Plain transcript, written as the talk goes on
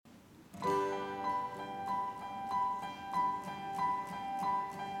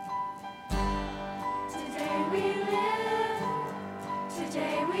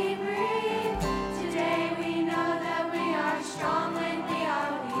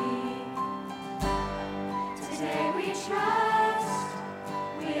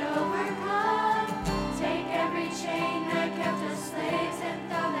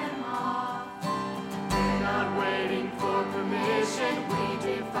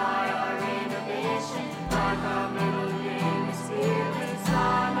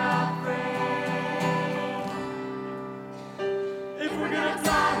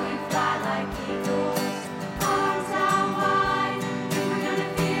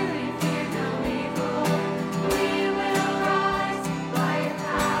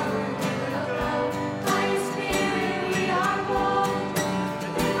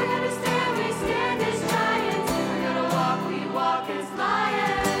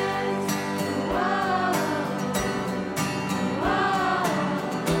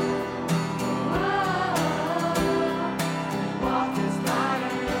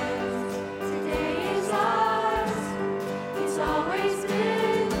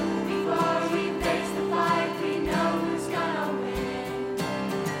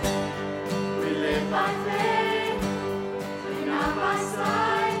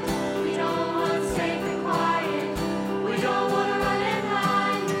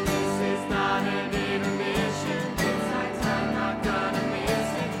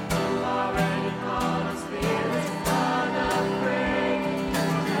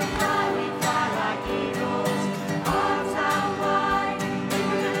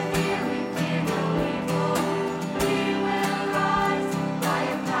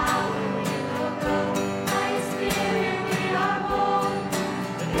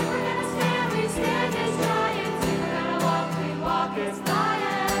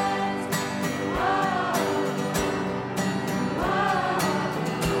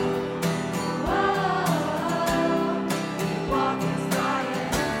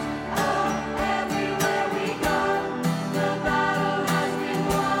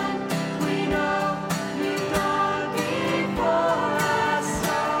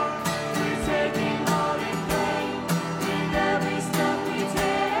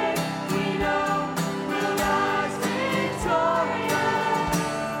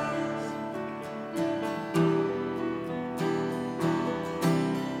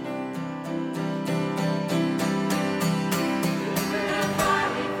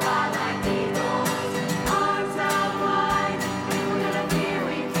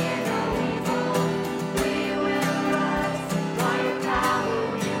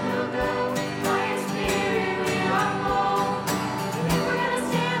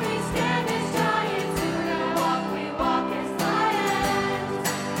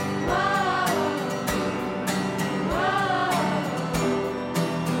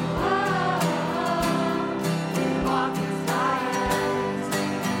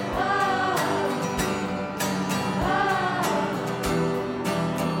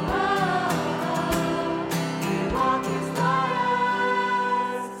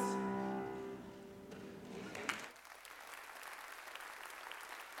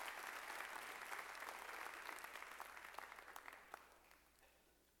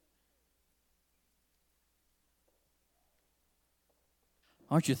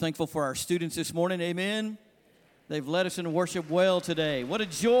Aren't you thankful for our students this morning? Amen. They've led us in worship well today. What a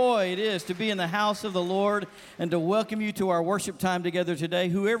joy it is to be in the house of the Lord and to welcome you to our worship time together today.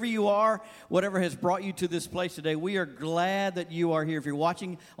 Whoever you are, whatever has brought you to this place today, we are glad that you are here. If you're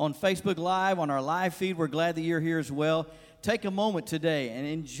watching on Facebook Live, on our live feed, we're glad that you're here as well. Take a moment today and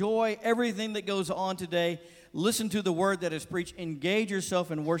enjoy everything that goes on today. Listen to the word that is preached. Engage yourself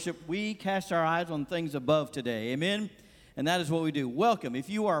in worship. We cast our eyes on things above today. Amen. And that is what we do. Welcome. If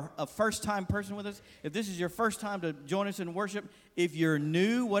you are a first-time person with us, if this is your first time to join us in worship, if you're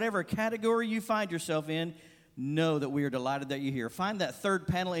new, whatever category you find yourself in, know that we are delighted that you're here. Find that third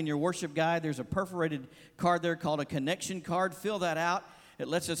panel in your worship guide. There's a perforated card there called a connection card. Fill that out. It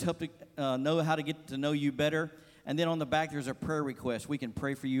lets us help know how to get to know you better. And then on the back, there's a prayer request. We can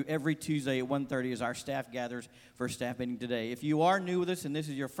pray for you every Tuesday at 1:30 as our staff gathers for a staff meeting today. If you are new with us and this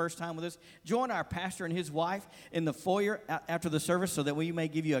is your first time with us, join our pastor and his wife in the foyer after the service so that we may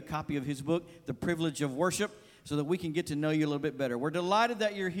give you a copy of his book, The Privilege of Worship, so that we can get to know you a little bit better. We're delighted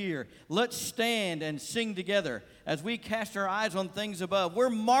that you're here. Let's stand and sing together as we cast our eyes on things above. We're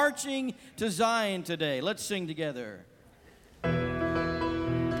marching to Zion today. Let's sing together.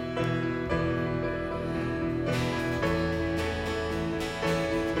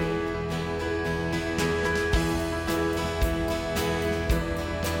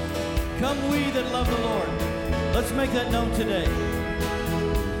 Come we that love the Lord. Let's make that known today.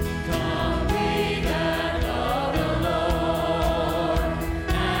 Come we that love the Lord,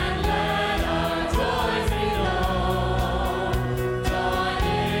 and let our joys be known. Join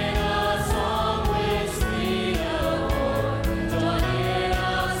in a song which we adore. Join in a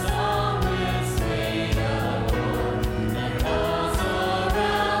song which we adore. Let all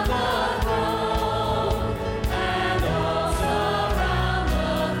surround the throne, and all surround the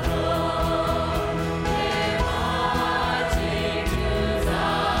throne. We're marching to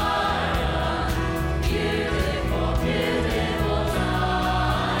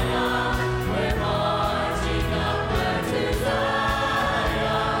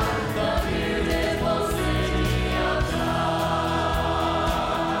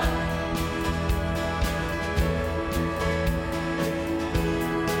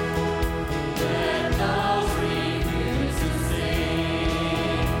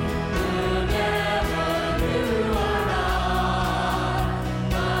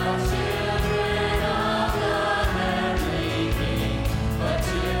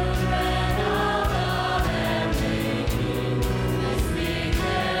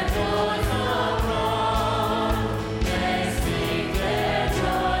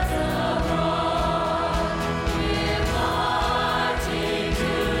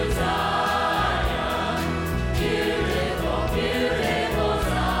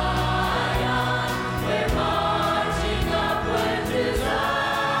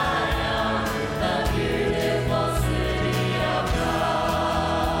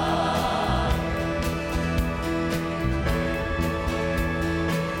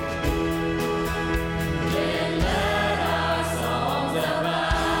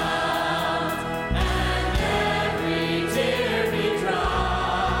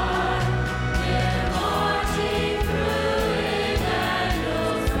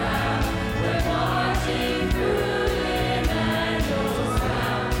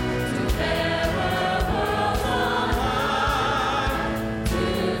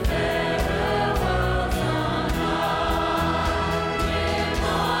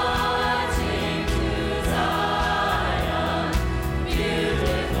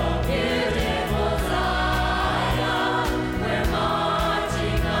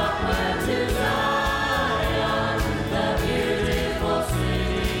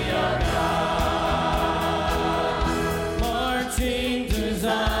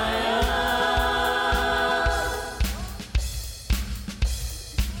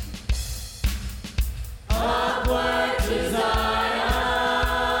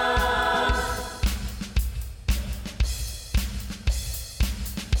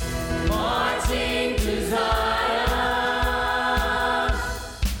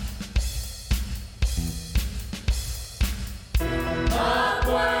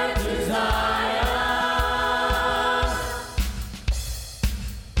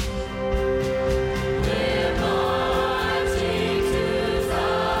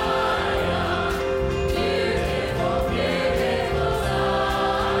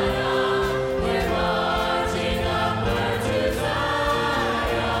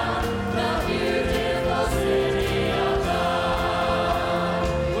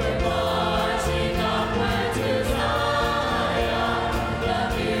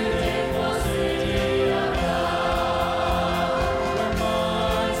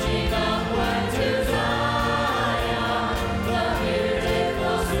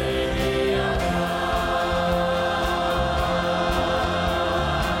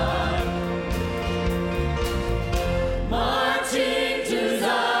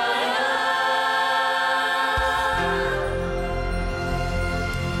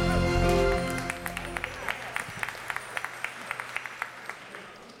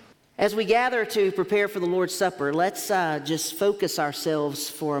As we gather to prepare for the Lord's Supper, let's just focus ourselves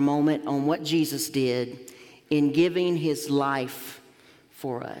for a moment on what Jesus did in giving his life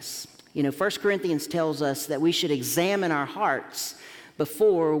for us. You know, 1 Corinthians tells us that we should examine our hearts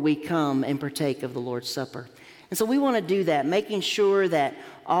before we come and partake of the Lord's Supper. And so we want to do that, making sure that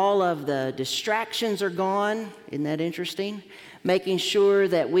all of the distractions are gone. Isn't that interesting? Making sure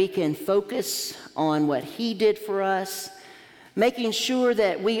that we can focus on what he did for us. Making sure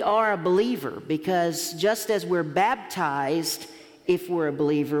that we are a believer, because just as we're baptized, if we're a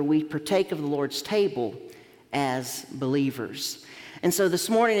believer, we partake of the Lord's table as believers. And so this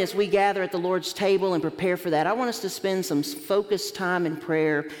morning, as we gather at the Lord's table and prepare for that, I want us to spend some focused time in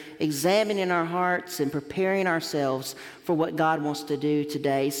prayer, examining our hearts and preparing ourselves for what God wants to do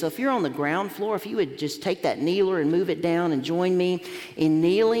today. So if you're on the ground floor, if you would just take that kneeler and move it down and join me in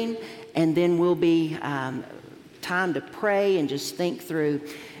kneeling, and then we'll be time to pray and just think through.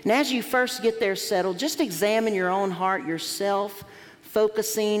 And as you first get there settled, just examine your own heart yourself,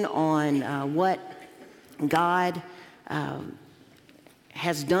 focusing on what God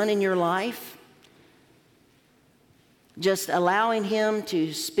has done in your life. Just allowing him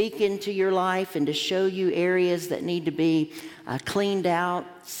to speak into your life and to show you areas that need to be cleaned out,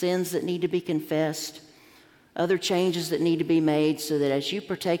 sins that need to be confessed, other changes that need to be made, so that as you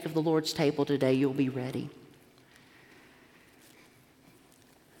partake of the Lord's table today, you'll be ready.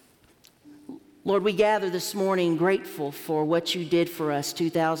 Lord, we gather this morning grateful for what you did for us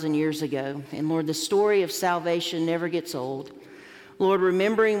 2,000 years ago. And Lord, the story of salvation never gets old. Lord,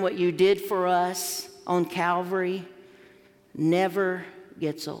 remembering what you did for us on Calvary never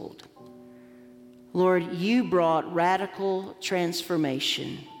gets old. Lord, you brought radical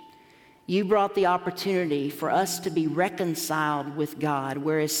transformation. You brought the opportunity for us to be reconciled with God.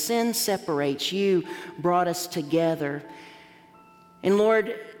 Whereas sin separates, you brought us together. And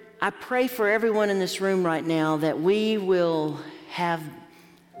Lord, I pray for everyone in this room right now that we will have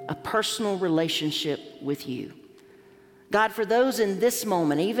a personal relationship with you. God, for those in this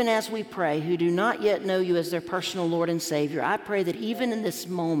moment, even as we pray, who do not yet know you as their personal Lord and Savior, I pray that even in this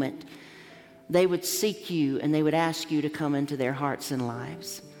moment, they would seek you and they would ask you to come into their hearts and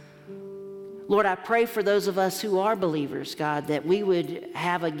lives. Lord, I pray for those of us who are believers, God, that we would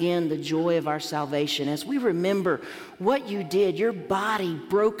have again the joy of our salvation as we remember what you did, your body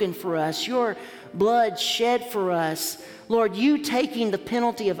broken for us, your blood shed for us. Lord, you taking the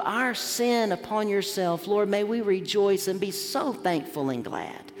penalty of our sin upon yourself. Lord, may we rejoice and be so thankful and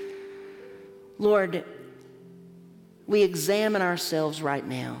glad. Lord, we examine ourselves right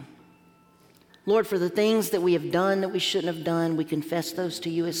now. Lord, for the things that we have done that we shouldn't have done, we confess those to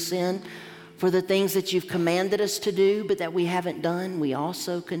you as sin. For the things that you've commanded us to do but that we haven't done, we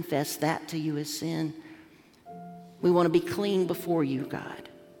also confess that to you as sin. We want to be clean before you, God.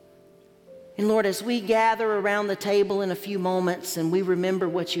 And Lord, as we gather around the table in a few moments and we remember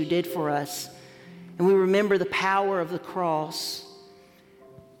what you did for us, and we remember the power of the cross,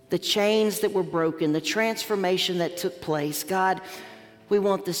 the chains that were broken, the transformation that took place, God, we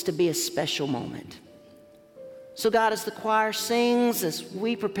want this to be a special moment. So God, as the choir sings, as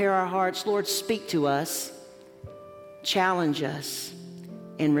we prepare our hearts, Lord, speak to us, challenge us,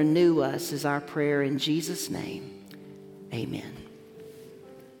 and renew us is our prayer in Jesus' name. Amen.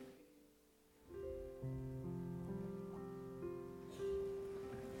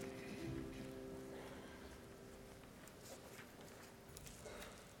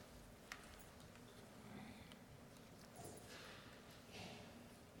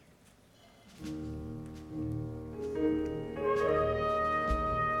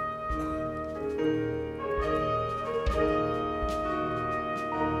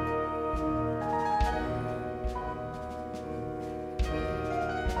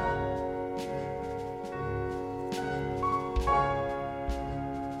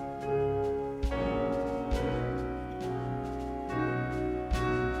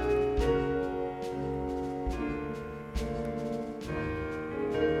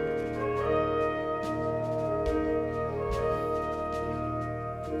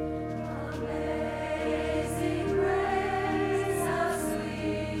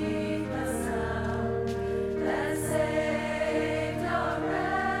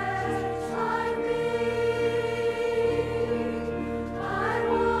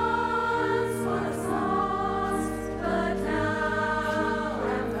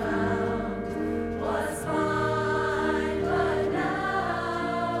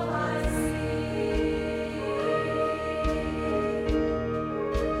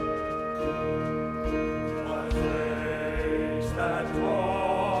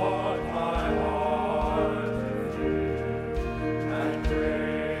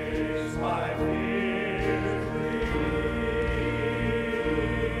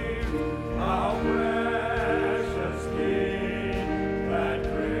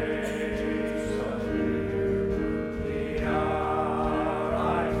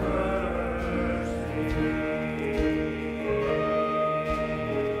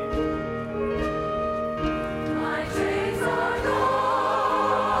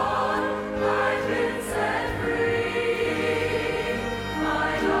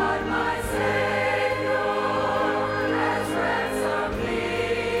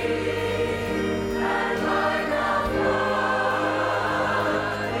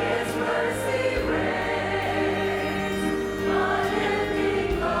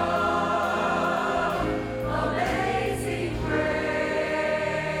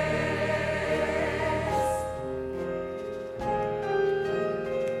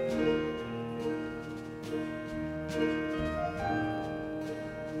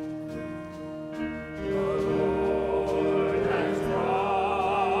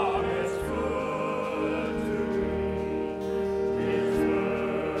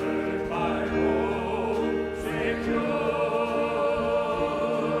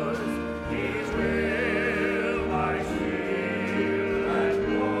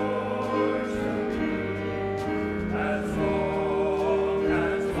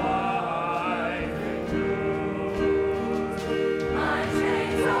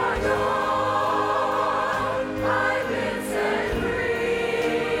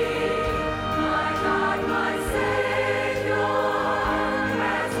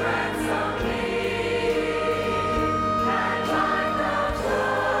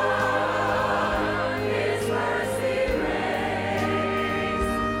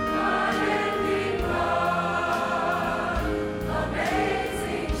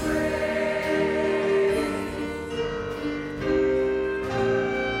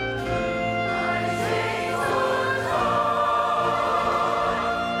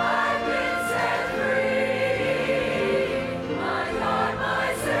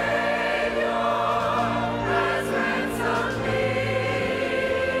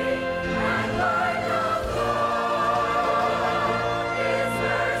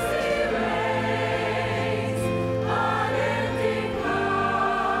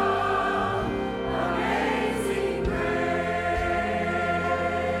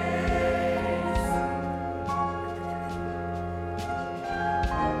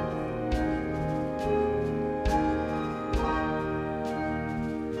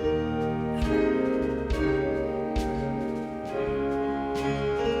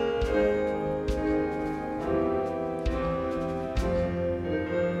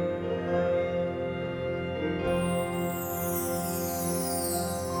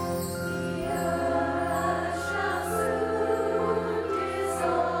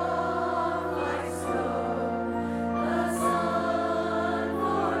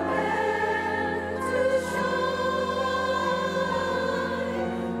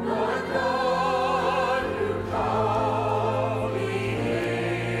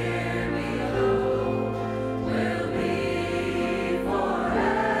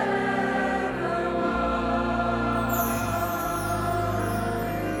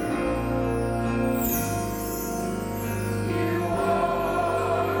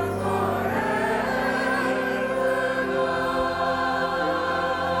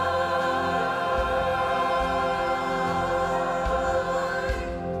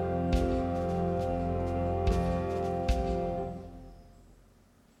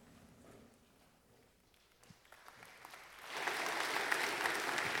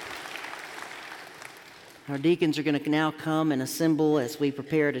 Our deacons are going to now come and assemble as we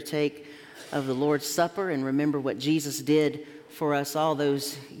prepare to take of the Lord's Supper and remember what Jesus did for us all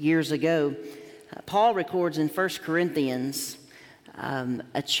those years ago. Paul records in 1 Corinthians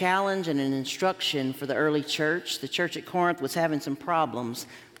a challenge and an instruction for the early church. The church at Corinth was having some problems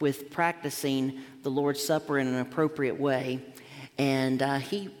with practicing the Lord's Supper in an appropriate way. And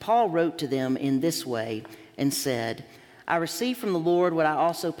Paul wrote to them in this way and said, I received from the Lord what I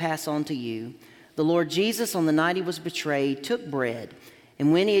also pass on to you. The Lord Jesus, on the night he was betrayed, took bread,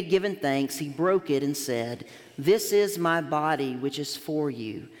 and when he had given thanks, he broke it and said, This is my body, which is for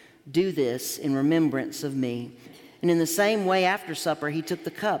you. Do this in remembrance of me. And in the same way, after supper, he took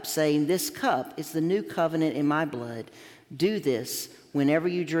the cup, saying, This cup is the new covenant in my blood. Do this whenever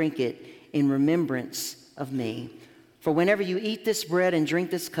you drink it in remembrance of me. For whenever you eat this bread and drink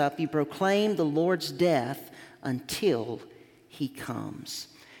this cup, you proclaim the Lord's death until he comes.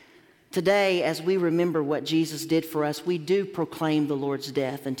 Today, as we remember what Jesus did for us, we do proclaim the Lord's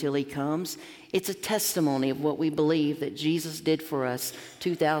death until he comes. It's a testimony of what we believe that Jesus did for us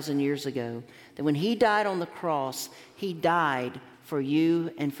 2,000 years ago. That when he died on the cross, he died for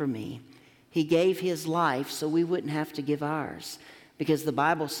you and for me. He gave his life so we wouldn't have to give ours. Because the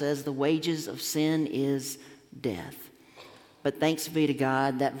Bible says the wages of sin is death. But thanks be to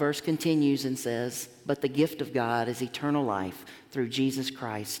God, that verse continues and says, But the gift of God is eternal life through Jesus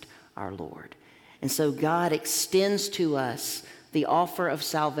Christ our Lord. And so God extends to us the offer of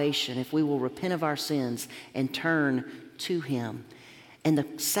salvation if we will repent of our sins and turn to him. And the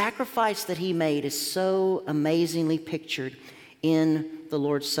sacrifice that he made is so amazingly pictured in the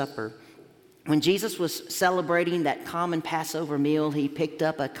Lord's Supper. When Jesus was celebrating that common Passover meal, he picked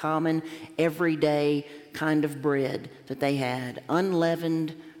up a common everyday kind of bread that they had,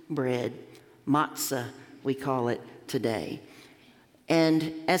 unleavened bread, matzah we call it today.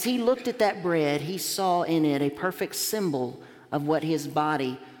 And as he looked at that bread, he saw in it a perfect symbol of what his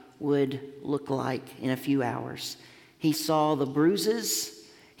body would look like in a few hours. He saw the bruises,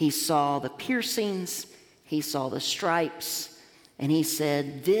 he saw the piercings, he saw the stripes, and he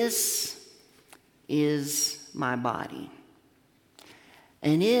said, This is my body.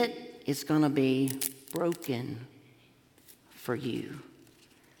 And it is going to be broken for you.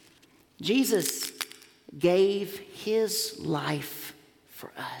 Jesus gave his life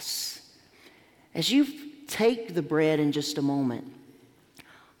for us. As you take the bread in just a moment,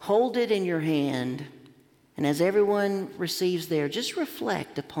 hold it in your hand, and as everyone receives there, just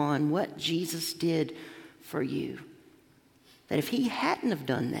reflect upon what Jesus did for you. That if he hadn't have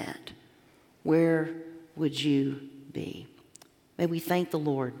done that, where would you be? May we thank the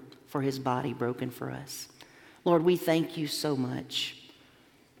Lord for his body broken for us. Lord, we thank you so much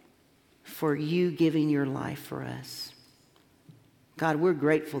for you giving your life for us. God, we're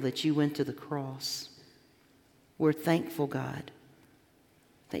grateful that you went to the cross. We're thankful, God,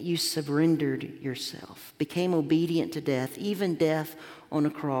 that you surrendered yourself, became obedient to death, even death on a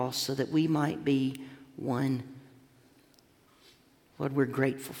cross, so that we might be one. Lord, we're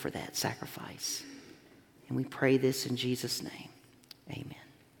grateful for that sacrifice. And we pray this in Jesus' name. Amen.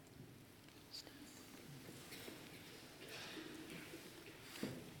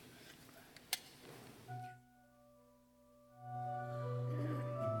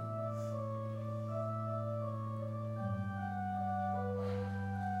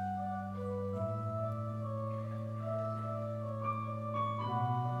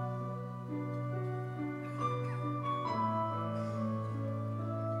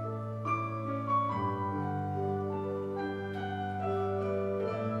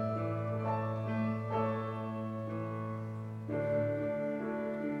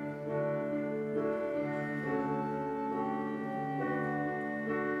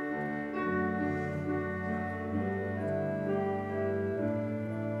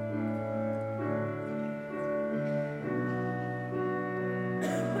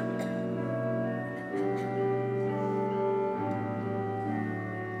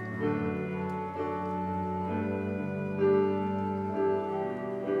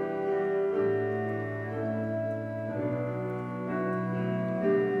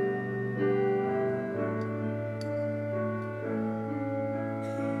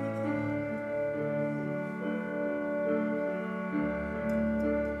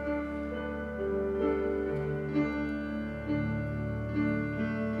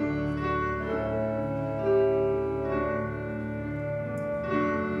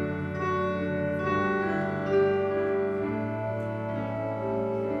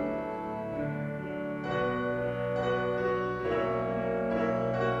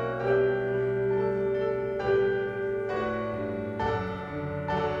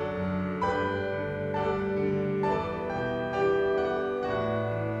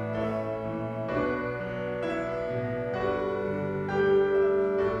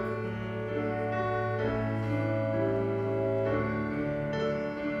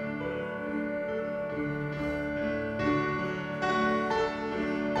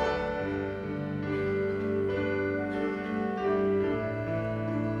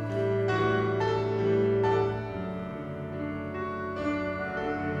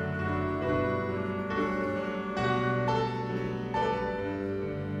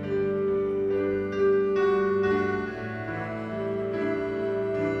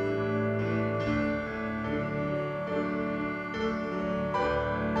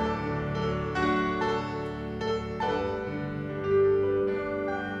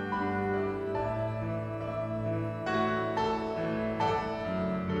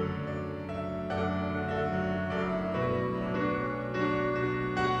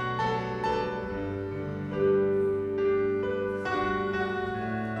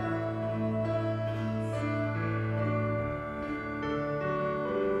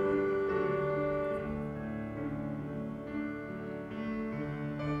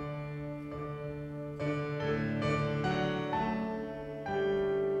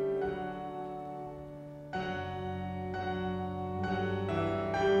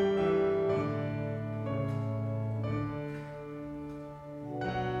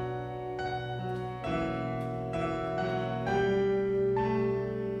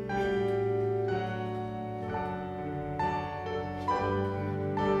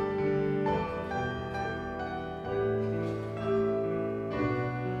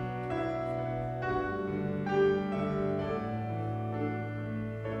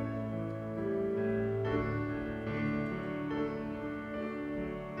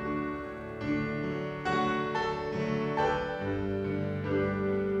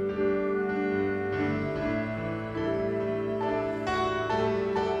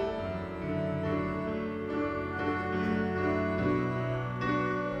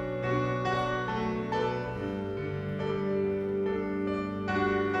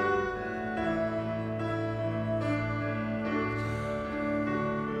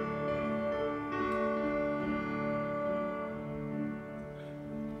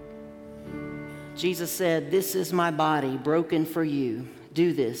 Jesus said, "This is my body broken for you.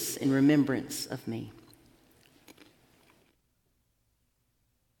 Do this in remembrance of me."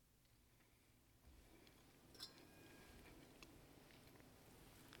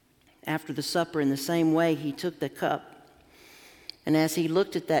 After the supper, in the same way, he took the cup. And as he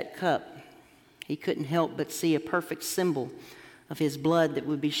looked at that cup, he couldn't help but see a perfect symbol of his blood that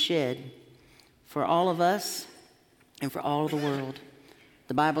would be shed for all of us and for all of the world.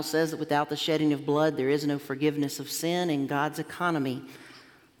 The Bible says that without the shedding of blood, there is no forgiveness of sin. In God's economy,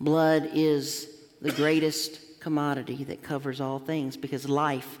 blood is the greatest commodity that covers all things because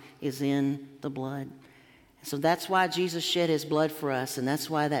life is in the blood. So that's why Jesus shed his blood for us, and that's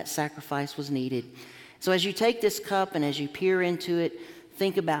why that sacrifice was needed. So as you take this cup and as you peer into it,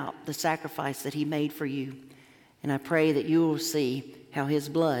 think about the sacrifice that he made for you. And I pray that you will see how his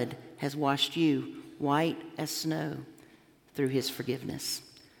blood has washed you white as snow through his forgiveness.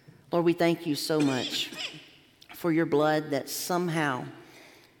 Lord, we thank you so much for your blood that somehow,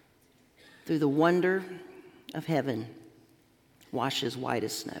 through the wonder of heaven, washes white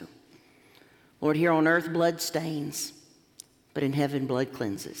as snow. Lord, here on earth, blood stains, but in heaven, blood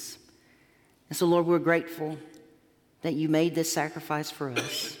cleanses. And so, Lord, we're grateful that you made this sacrifice for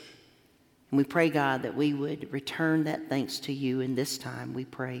us. And we pray, God, that we would return that thanks to you in this time. We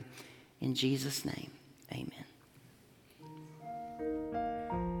pray in Jesus' name. Amen.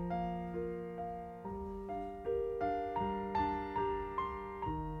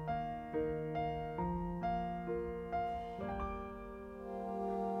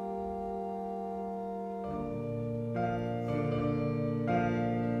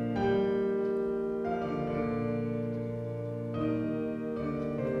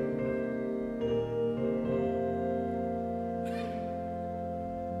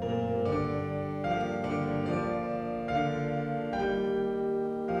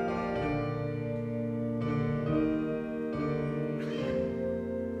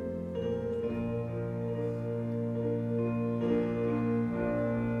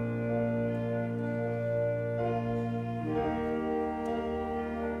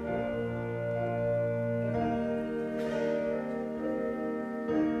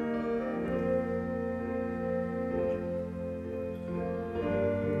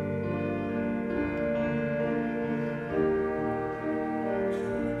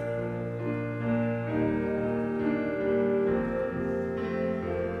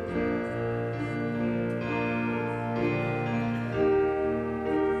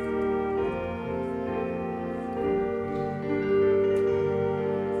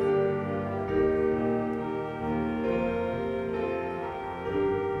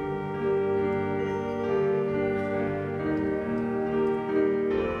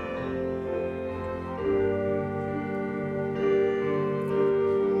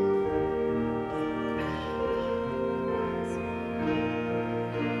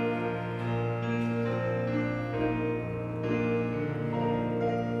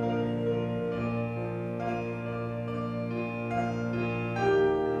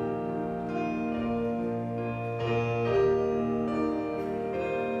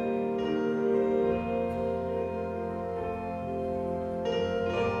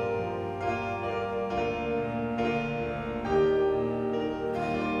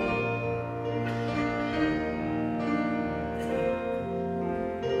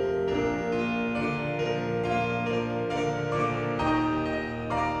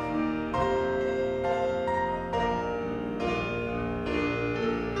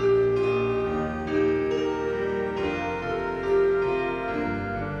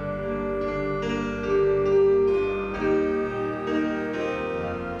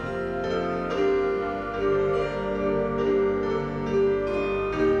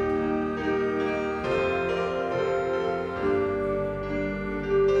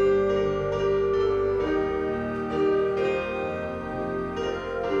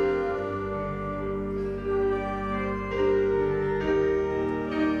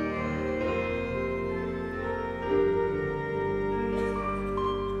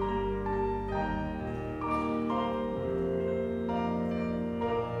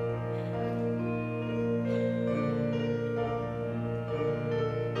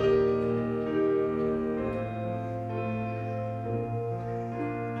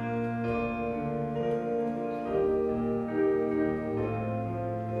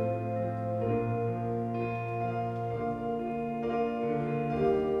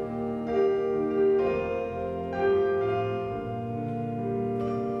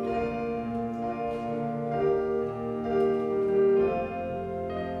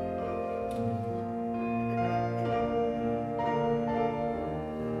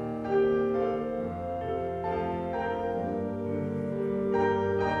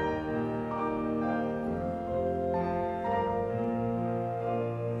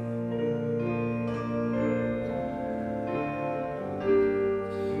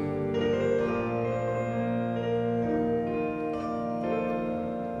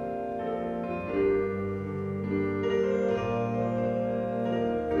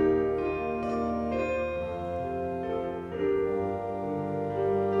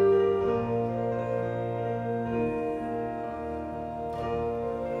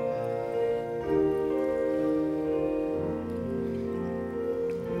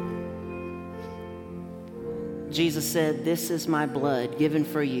 Jesus said, "This is my blood given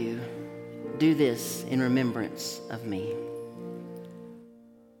for you. Do this in remembrance of me."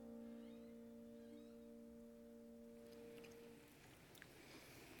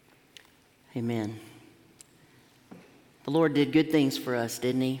 Amen. The Lord did good things for us,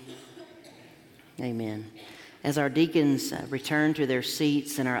 didn't He? Amen. As our deacons return to their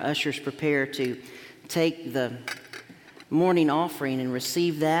seats and our ushers prepare to take the morning offering and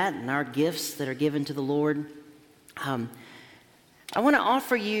receive that and our gifts that are given to the Lord, I want to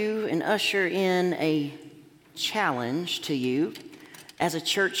offer you and usher in a challenge to you as a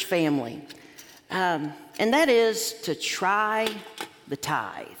church family. And that is to try the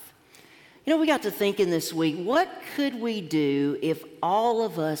tithe. You know, we got to thinking this week, what could we do if all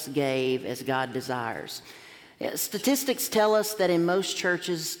of us gave as God desires? Statistics tell us that in most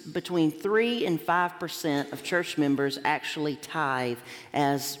churches, between 3 and 5% of church members actually tithe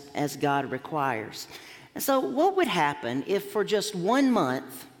as God requires. And so what would happen if for just 1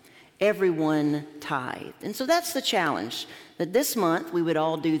 month, everyone tithed? And so that's the challenge, that this month we would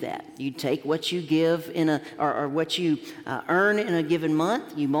all do that. You take what you give or what you earn in a given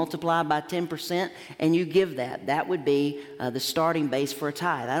month, you multiply by 10%, and you give that. That would be the starting base for a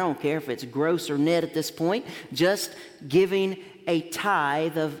tithe. I don't care if it's gross or net at this point, just giving a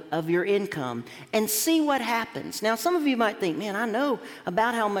tithe of your income and see what happens. Now, some of you might think, man, I know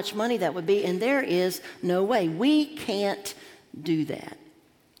about how much money that would be, and there is no way. We can't do that.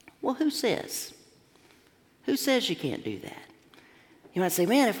 Well, who says? Who says you can't do that? You might say,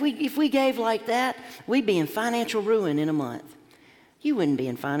 man, if we gave like that, we'd be in financial ruin in a month. You wouldn't be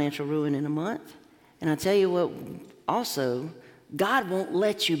in financial ruin in a month. And I'll tell you what, also, God won't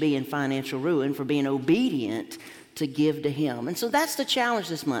let you be in financial ruin for being obedient to give to Him. And so that's the challenge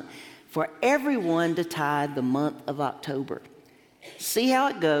this month, for everyone to tithe the month of October. See how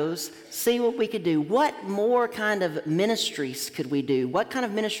it goes, see what we could do. What more kind of ministries could we do? What kind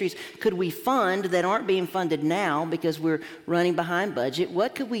of ministries could we fund that aren't being funded now because we're running behind budget?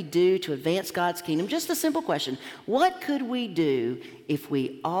 What could we do to advance God's kingdom? Just a simple question. What could we do if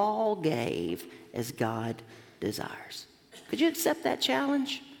we all gave as God desires? Could you accept that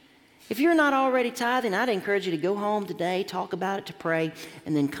challenge? If you're not already tithing, I'd encourage you to go home today, talk about it, to pray,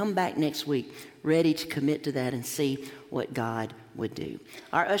 and then come back next week ready to commit to that and see what God would do.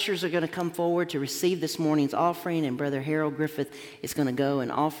 Our ushers are going to come forward to receive this morning's offering, and Brother Harold Griffith is going to go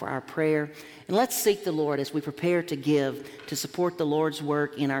and offer our prayer. And let's seek the Lord as we prepare to give to support the Lord's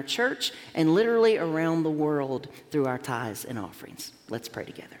work in our church and literally around the world through our tithes and offerings. Let's pray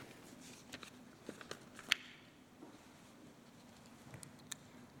together.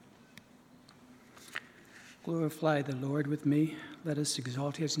 Glorify the Lord with me. Let us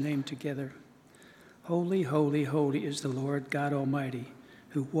exalt His name together. Holy, holy, holy is the Lord God Almighty,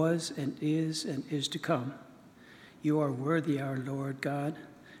 who was and is to come. You are worthy, our Lord God,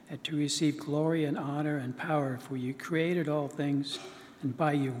 and to receive glory and honor and power, for you created all things, and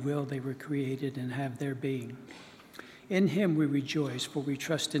by your will they were created and have their being. In Him we rejoice, for we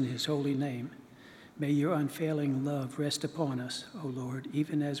trust in His holy name. May your unfailing love rest upon us, O Lord,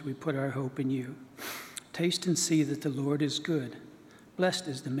 even as we put our hope in you. Taste and see that the Lord is good. Blessed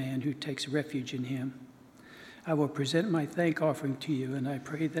is the man who takes refuge in Him. I will present my thank offering to you, and I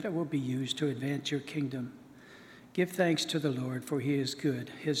pray that it will be used to advance your kingdom. Give thanks to the Lord, for He is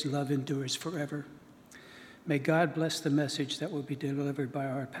good. His love endures forever. May God bless the message that will be delivered by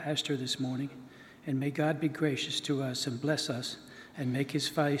our pastor this morning, and may God be gracious to us and bless us and make His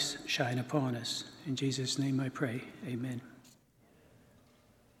face shine upon us. In Jesus' name I pray, amen.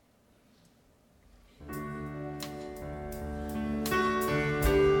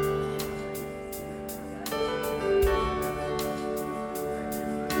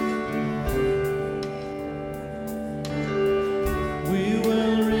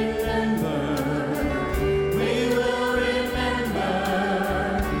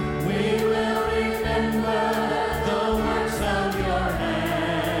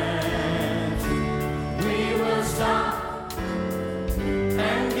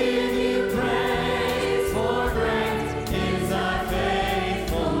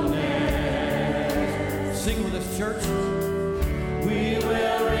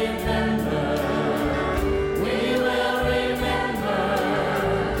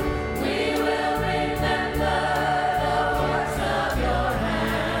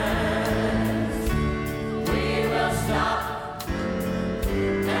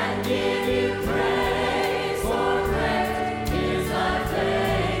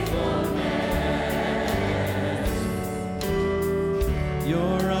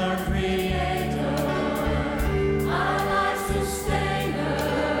 Sustainer,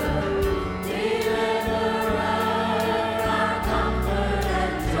 deliverer.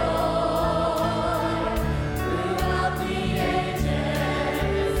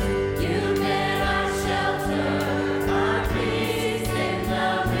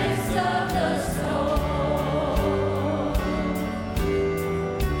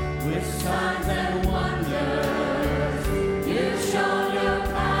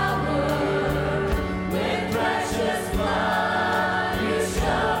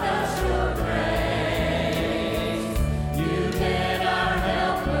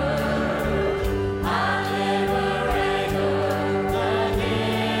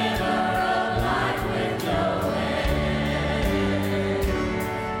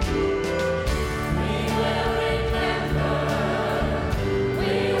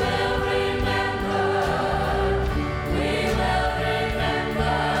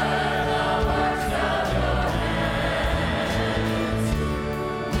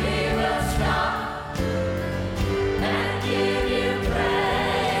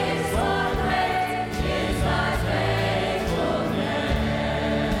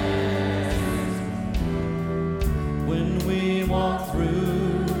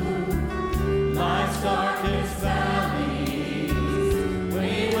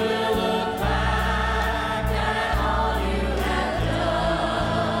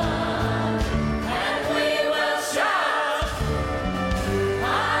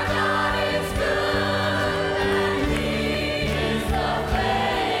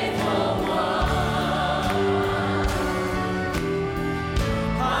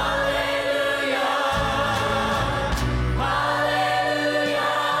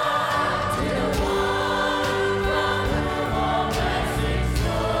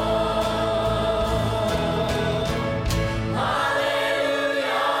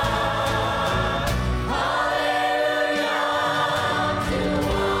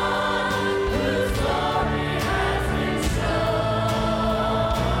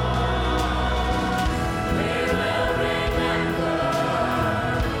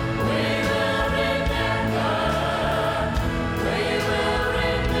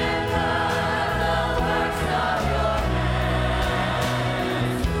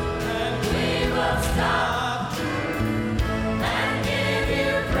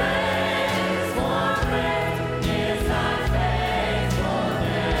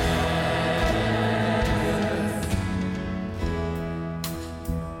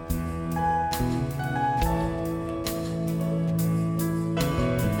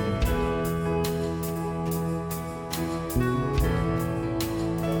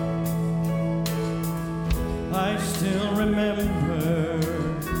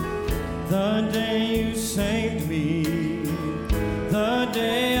 saved me. The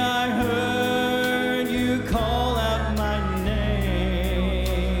day I heard you call out my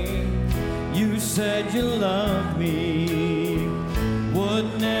name, you said you loved me,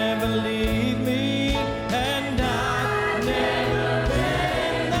 would never leave me, and I've never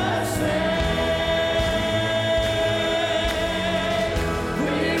been the same.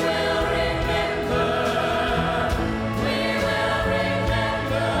 We will remember, we will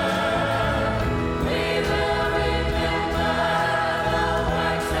remember, we will remember the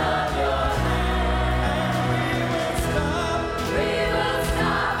works of your hand. We will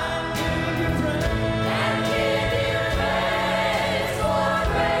stop and give you praise, for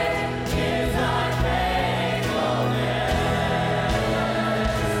great is thy faithfulness.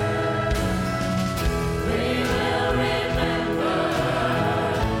 We will remember, we will remember,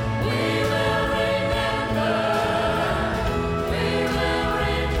 we will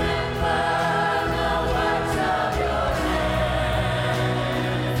remember the works of your hands.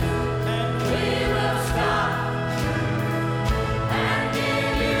 And we will stop and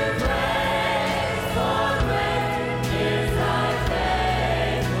give you praise, for great is thy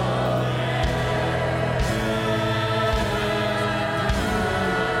faithfulness.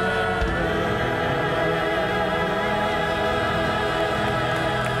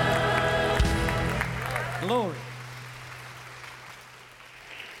 Glory.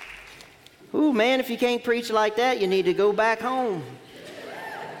 Ooh, man, if you can't preach like that, you need to go back home.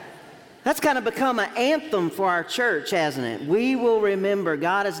 That's kind of become an anthem for our church, hasn't it? We will remember.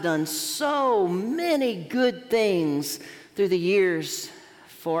 God has done so many good things through the years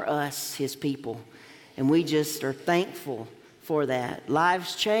for us, his people. And we just are thankful for that.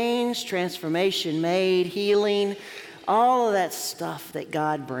 Lives changed, transformation made, healing, all of that stuff that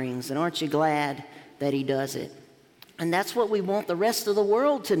God brings. And aren't you glad that he does it? And that's what we want the rest of the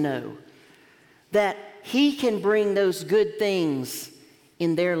world to know, that he can bring those good things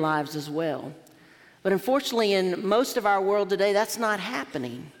in their lives as well. But unfortunately, in most of our world today, that's not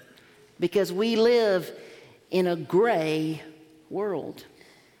happening, because we live in a gray world.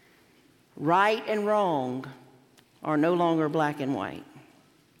 Right and wrong are no longer black and white.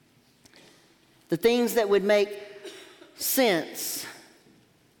 The things that would make sense,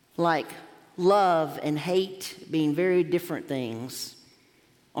 like love and hate being very different things,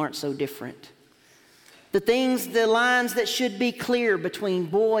 aren't so different. The lines that should be clear between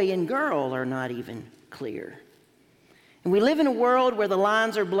boy and girl are not even clear. And we live in a world where the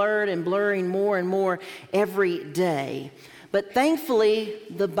lines are blurred and blurring more and more every day. But thankfully,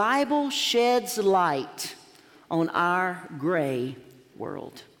 the Bible sheds light on our gray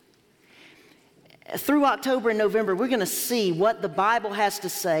world. Through October and November, we're going to see what the Bible has to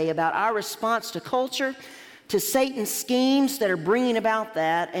say about our response to culture, to Satan's schemes that are bringing about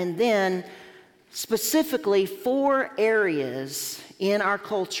that, and then specifically 4 areas in our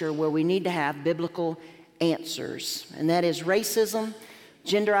culture where we need to have biblical answers. And that is racism,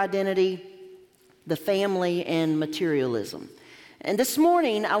 gender identity, the family, and materialism. And this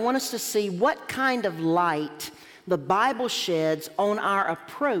morning, I want us to see what kind of light the Bible sheds on our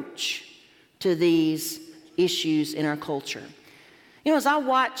approach to these issues in our culture. You know, as I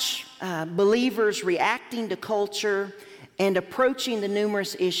watch believers reacting to culture and approaching the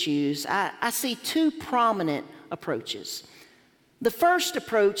numerous issues, I see 2 prominent approaches. The first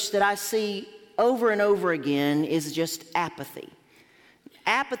approach that I see over and over again is just apathy.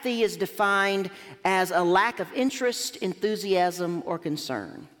 Apathy is defined as a lack of interest, enthusiasm, or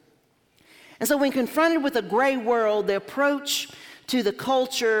concern. And so when confronted with a gray world, the approach to the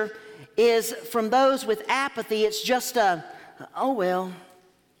culture is, from those with apathy, it's just oh well,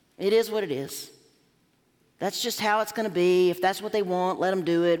 it is what it is. That's just how it's going to be. If that's what they want, let them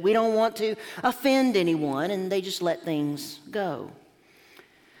do it. We don't want to offend anyone, and they just let things go.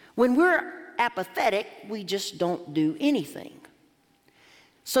 When we're apathetic, we just don't do anything.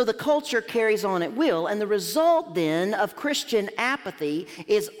 So the culture carries on at will, and the result then of Christian apathy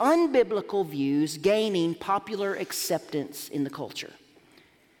is unbiblical views gaining popular acceptance in the culture.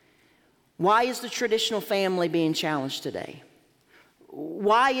 Why is the traditional family being challenged today?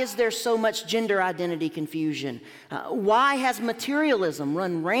 Why is there so much gender identity confusion? Why has materialism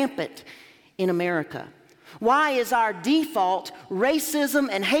run rampant in America? Why is our default racism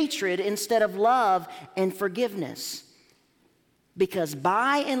and hatred instead of love and forgiveness? Because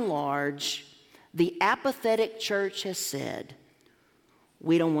by and large, the apathetic church has said,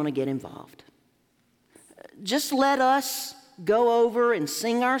 we don't want to get involved. Just let us go over and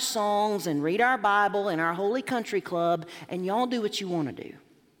sing our songs and read our Bible in our Holy Country Club, and y'all do what you want to do.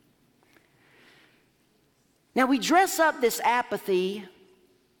 Now, we dress up this apathy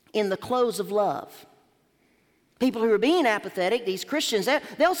in the clothes of love. People who are being apathetic, these Christians,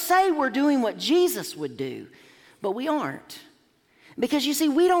 they'll say we're doing what Jesus would do, but we aren't. Because you see,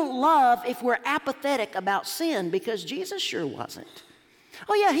 we don't love if we're apathetic about sin, because Jesus sure wasn't.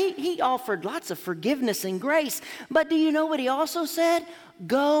 Oh yeah, he offered lots of forgiveness and grace, but do you know what he also said?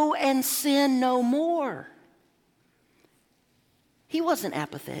 Go and sin no more. He wasn't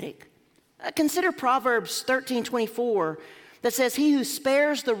apathetic. Consider Proverbs 13:24 that says, he who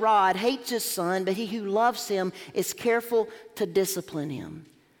spares the rod hates his son, but he who loves him is careful to discipline him.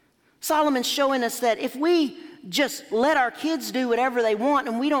 Solomon's showing us that if we just let our kids do whatever they want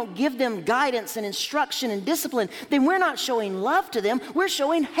and we don't give them guidance and instruction and discipline, then we're not showing love to them, we're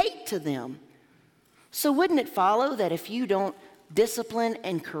showing hate to them. So wouldn't it follow that if you don't discipline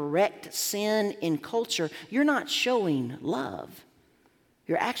and correct sin in culture, you're not showing love?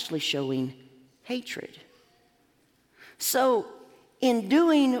 You're actually showing hatred. So in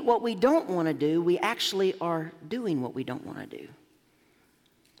doing what we don't want to do, we actually are doing what we don't want to do.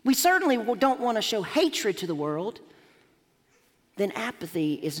 We certainly don't want to show hatred to the world. Then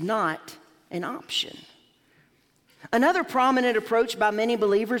apathy is not an option. Another prominent approach by many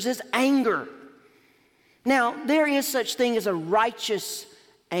believers is anger. Now, there is such thing as a righteous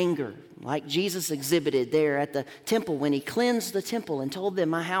anger, like Jesus exhibited there at the temple when he cleansed the temple and told them,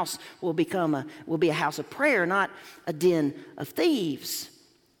 my house will be a house of prayer, not a den of thieves.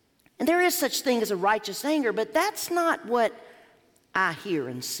 And there is such thing as a righteous anger, but that's not what I hear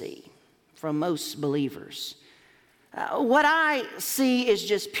and see from most believers. What I see is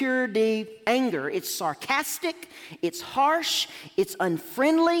just pure deep anger. It's sarcastic, it's harsh, it's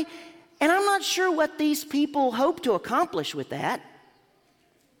unfriendly, and I'm not sure what these people hope to accomplish with that.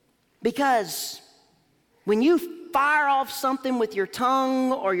 Because when you fire off something with your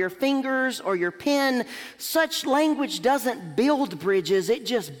tongue or your fingers or your pen, such language doesn't build bridges, it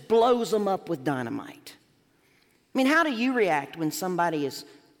just blows them up with dynamite. I mean, how do you react when somebody is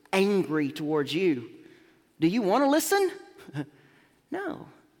angry towards you? Do you want to listen? No.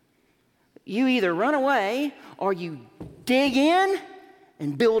 You either run away or you dig in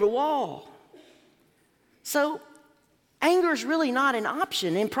and build a wall. So, anger is really not an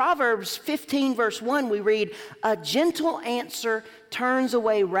option. In Proverbs 15, verse 1, we read, a gentle answer turns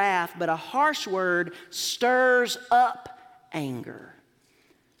away wrath, but a harsh word stirs up anger.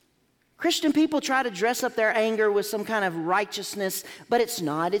 Christian people try to dress up their anger with some kind of righteousness, but it's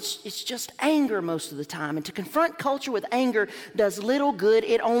not. It's just anger most of the time. And to confront culture with anger does little good.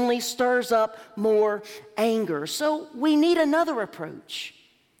 It only stirs up more anger. So we need another approach.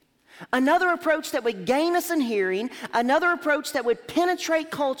 Another approach that would gain us in hearing, another approach that would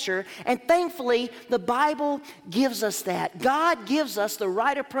penetrate culture, and thankfully the Bible gives us that. God gives us the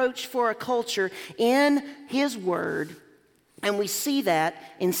right approach for a culture in His Word, and we see that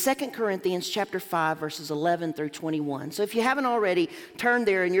in 2 Corinthians chapter 5, verses 11 through 21. So if you haven't already, turn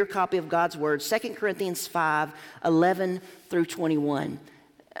there in your copy of God's Word, 2 Corinthians 5, 11 through 21.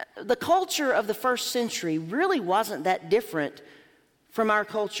 The culture of the first century really wasn't that different from our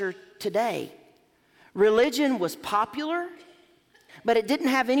culture today. Religion was popular, but it didn't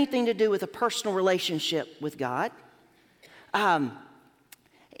have anything to do with a personal relationship with God.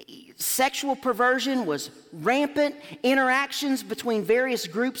 Sexual perversion was rampant. Interactions between various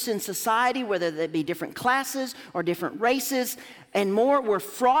groups in society, whether they be different classes or different races and more, were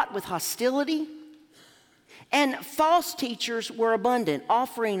fraught with hostility. And false teachers were abundant,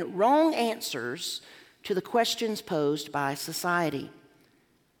 offering wrong answers to the questions posed by society.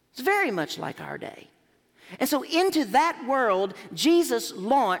 It's very much like our day. And so into that world, Jesus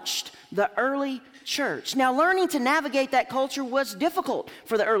launched the early church. Now, learning to navigate that culture was difficult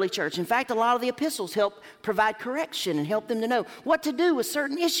for the early church. In fact, a lot of the epistles helped provide correction and help them to know what to do with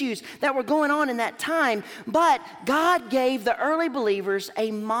certain issues that were going on in that time. But God gave the early believers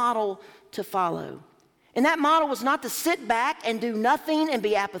a model to follow. And that model was not to sit back and do nothing and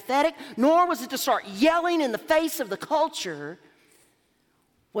be apathetic, nor was it to start yelling in the face of the culture.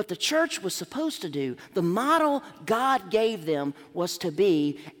 What the church was supposed to do, the model God gave them, was to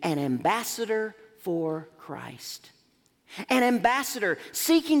be an ambassador for Christ. An ambassador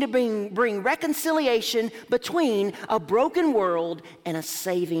seeking to bring reconciliation between a broken world and a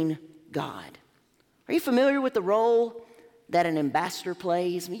saving God. Are you familiar with the role that an ambassador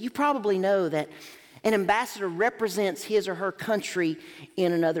plays? I mean, you probably know that an ambassador represents his or her country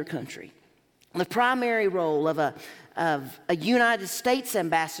in another country. The primary role of a United States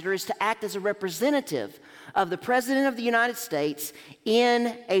ambassador is to act as a representative of the President of the United States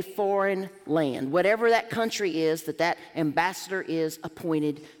in a foreign land, whatever that country is that ambassador is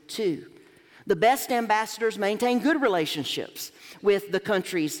appointed to. The best ambassadors maintain good relationships with the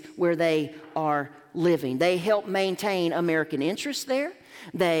countries where they are living. They help maintain American interests there.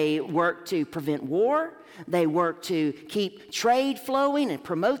 They work to prevent war. They work to keep trade flowing and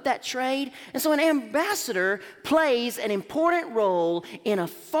promote that trade. And so an ambassador plays an important role in a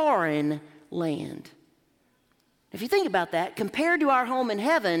foreign land. If you think about that, compared to our home in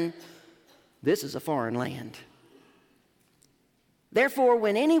heaven, this is a foreign land. Therefore,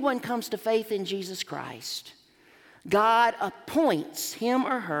 when anyone comes to faith in Jesus Christ, God appoints him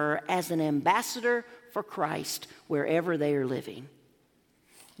or her as an ambassador for Christ wherever they are living.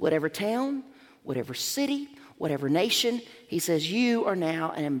 Whatever town, whatever city, whatever nation, he says, you are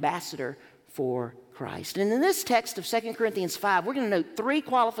now an ambassador for Christ. And in this text of 2 Corinthians 5, we're going to note 3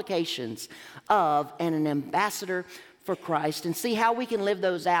 qualifications of an ambassador for Christ and see how we can live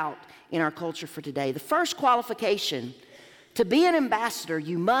those out in our culture for today. The first qualification, to be an ambassador,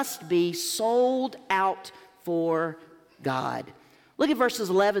 you must be sold out for God. Look at verses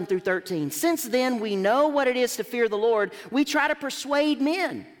 11 through 13. Since then we know what it is to fear the Lord, we try to persuade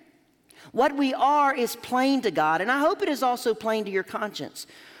men. What we are is plain to God, and I hope it is also plain to your conscience.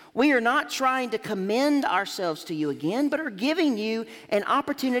 We are not trying to commend ourselves to you again, but are giving you an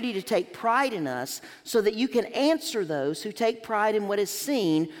opportunity to take pride in us so that you can answer those who take pride in what is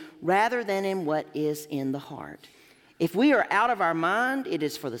seen rather than in what is in the heart. If we are out of our mind, it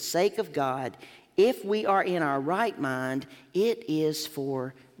is for the sake of God. If we are in our right mind, it is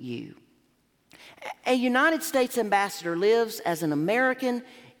for you. A United States ambassador lives as an American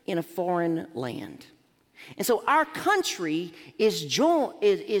in a foreign land. And so our country is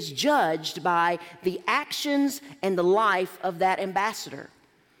judged by the actions and the life of that ambassador.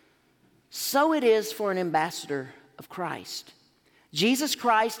 So it is for an ambassador of Christ. Jesus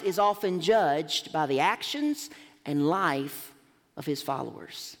Christ is often judged by the actions and life of his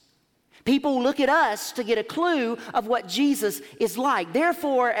followers. People look at us to get a clue of what Jesus is like.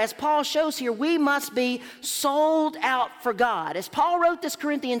 Therefore, as Paul shows here, we must be sold out for God. As Paul wrote this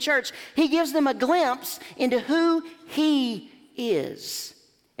Corinthian church, he gives them a glimpse into who he is.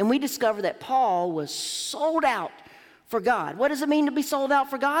 And we discover that Paul was sold out for God. What does it mean to be sold out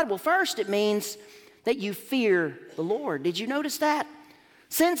for God? Well, first, it means that you fear the Lord. Did you notice that?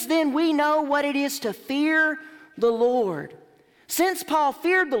 Since then, we know what it is to fear the Lord. Since Paul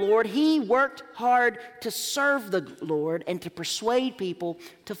feared the Lord, he worked hard to serve the Lord and to persuade people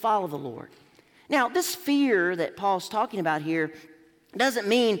to follow the Lord. Now, this fear that Paul's talking about here doesn't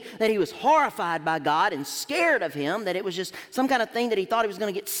mean that he was horrified by God and scared of him, that it was just some kind of thing that he thought he was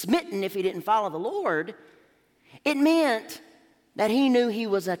going to get smitten if he didn't follow the Lord. It meant that he knew he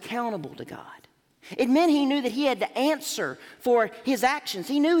was accountable to God. It meant he knew that he had to answer for his actions.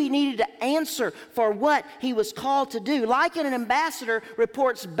 He knew he needed to answer for what he was called to do. Like an ambassador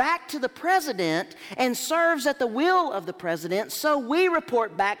reports back to the president and serves at the will of the president, so we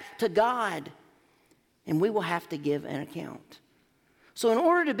report back to God, and we will have to give an account. So in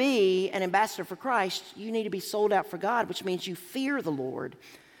order to be an ambassador for Christ, you need to be sold out for God, which means you fear the Lord.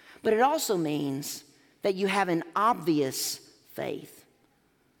 But it also means that you have an obvious faith.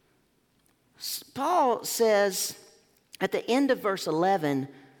 Paul says at the end of verse 11,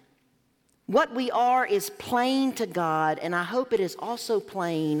 what we are is plain to God, and I hope it is also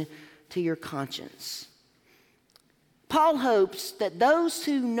plain to your conscience. Paul hopes that those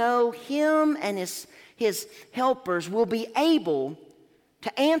who know him and his helpers will be able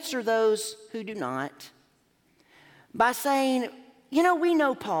to answer those who do not by saying, you know, we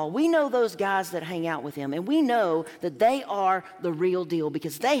know Paul. We know those guys that hang out with him, and we know that they are the real deal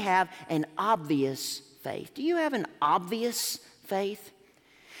because they have an obvious faith. Do you have an obvious faith?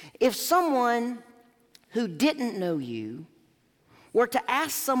 If someone who didn't know you were to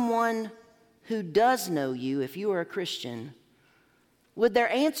ask someone who does know you, if you are a Christian, would their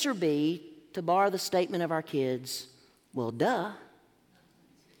answer be, to borrow the statement of our kids, well, duh?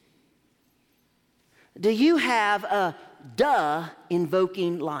 Do you have a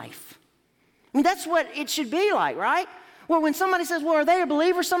invoking life? I mean, that's what it should be like, right? Well, when somebody says, well, are they a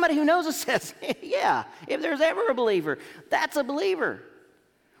believer? Somebody who knows us says, yeah, if there's ever a believer, that's a believer.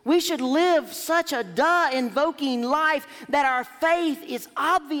 We should live such a invoking life that our faith is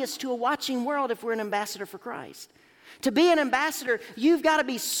obvious to a watching world if we're an ambassador for Christ. To be an ambassador, you've got to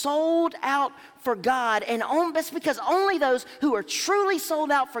be sold out for God. And that's because only those who are truly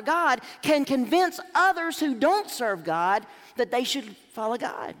sold out for God can convince others who don't serve God that they should follow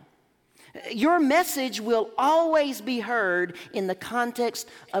God. Your message will always be heard in the context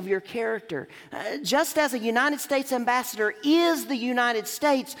of your character. Just as a United States ambassador is the United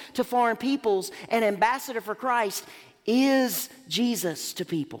States to foreign peoples, an ambassador for Christ is Jesus to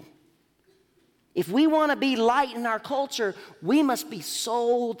people. If we want to be light in our culture, we must be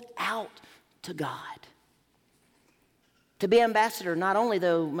sold out to God. To be ambassador, not only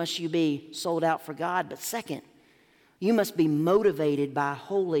though must you be sold out for God, but second, you must be motivated by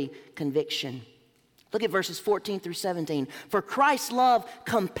holy conviction. Look at verses 14 through 17. For Christ's love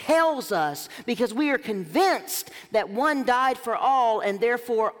compels us because we are convinced that one died for all and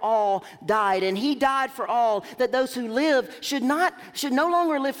therefore all died. And he died for all, that those who live should no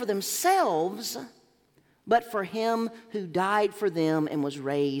longer live for themselves, but for him who died for them and was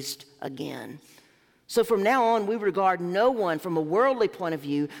raised again. So from now on, we regard no one from a worldly point of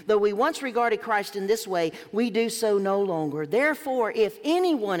view. Though we once regarded Christ in this way, we do so no longer. Therefore, if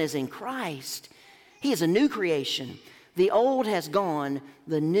anyone is in Christ, he is a new creation. The old has gone,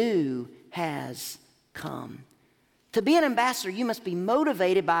 the new has come. To be an ambassador, you must be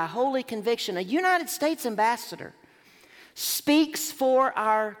motivated by a holy conviction. A United States ambassador speaks for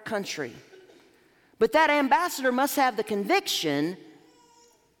our country. But that ambassador must have the conviction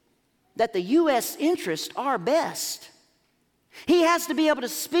that the U.S. interests are best. He has to be able to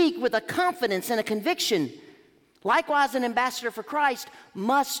speak with a confidence and a conviction. Likewise, an ambassador for Christ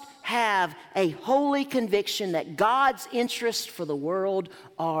must have a holy conviction that God's interests for the world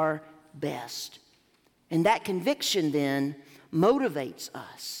are best. And that conviction then motivates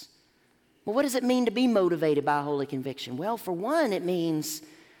us. Well, what does it mean to be motivated by a holy conviction? Well, for one, it means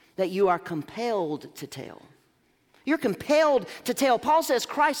that you are compelled to tell. You're compelled to tell. Paul says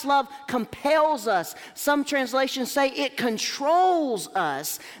Christ's love compels us. Some translations say it controls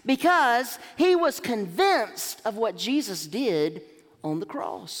us because he was convinced of what Jesus did on the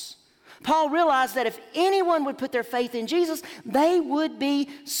cross. Paul realized that if anyone would put their faith in Jesus, they would be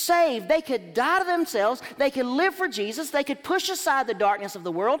saved. They could die to themselves, they could live for Jesus, they could push aside the darkness of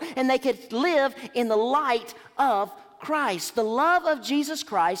the world, and they could live in the light of Christ. The love of Jesus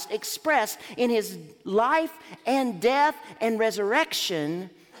Christ expressed in his life and death and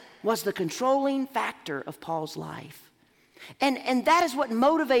resurrection was the controlling factor of Paul's life. And that is what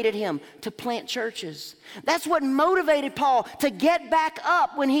motivated him to plant churches. That's what motivated Paul to get back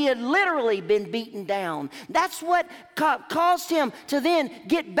up when he had literally been beaten down. That's what caused him to then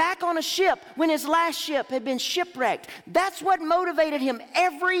get back on a ship when his last ship had been shipwrecked. That's what motivated him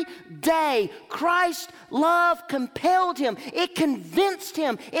every day. Christ's love compelled him. It convinced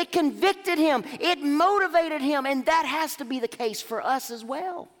him. It convicted him. It motivated him. And that has to be the case for us as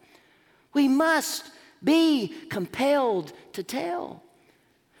well. We must be compelled to tell.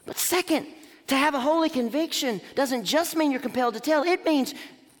 But second, to have a holy conviction doesn't just mean you're compelled to tell. It means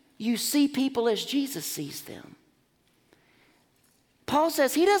you see people as Jesus sees them. Paul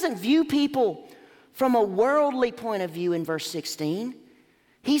says he doesn't view people from a worldly point of view in verse 16.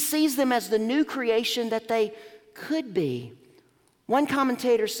 He sees them as the new creation that they could be. One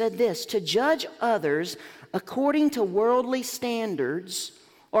commentator said this: to judge others according to worldly standards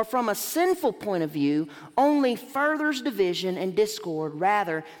or from a sinful point of view only furthers division and discord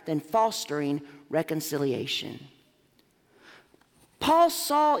rather than fostering reconciliation. Paul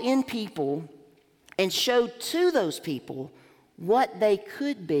saw in people and showed to those people what they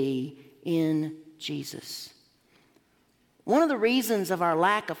could be in Jesus. One of the reasons of our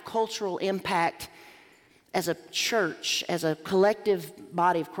lack of cultural impact as a church, as a collective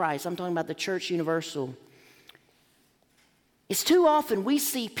body of Christ, I'm talking about the church universal, is too often we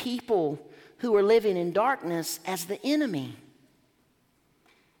see people who are living in darkness as the enemy.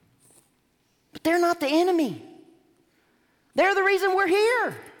 But they're not the enemy. They're the reason we're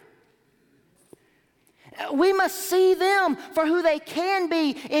here. We must see them for who they can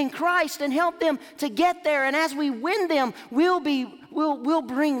be in Christ and help them to get there. And as we win them, we'll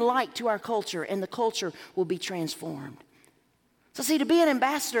bring light to our culture, and the culture will be transformed. So see, to be an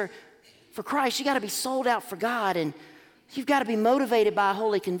ambassador for Christ, you got to be sold out for God, and you've got to be motivated by a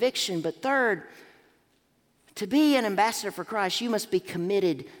holy conviction. But third, to be an ambassador for Christ, you must be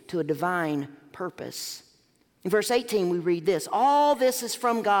committed to a divine purpose. In verse 18, we read this: all this is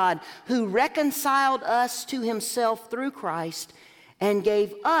from God, who reconciled us to himself through Christ and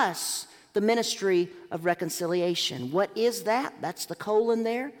gave us the ministry of reconciliation. What is that? That's the colon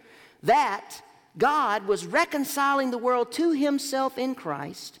there. That God was reconciling the world to himself in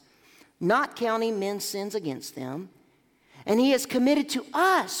Christ, not counting men's sins against them. And he has committed to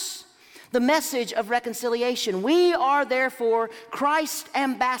us the message of reconciliation. We are therefore Christ's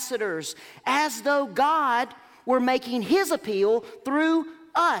ambassadors, as though God were making his appeal through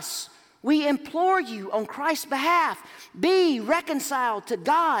us. We implore you on Christ's behalf, be reconciled to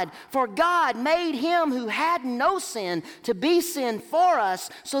God, for God made him who had no sin to be sin for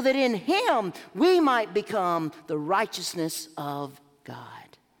us, so that in him we might become the righteousness of God.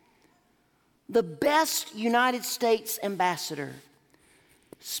 The best United States ambassador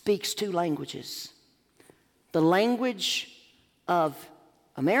speaks two languages: the language of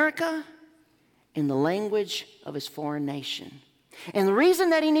America and the language of his foreign nation. And the reason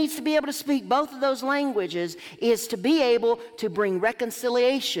that he needs to be able to speak both of those languages is to be able to bring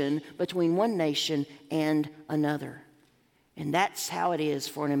reconciliation between one nation and another. And that's how it is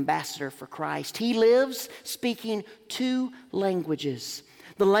for an ambassador for Christ. He lives speaking two languages: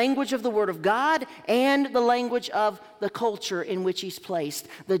 the language of the Word of God and the language of the culture in which he's placed.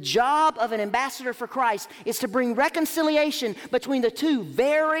 The job of an ambassador for Christ is to bring reconciliation between the two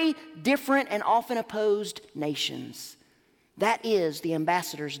very different and often opposed nations. That is the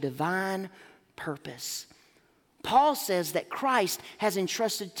ambassador's divine purpose. Paul says that Christ has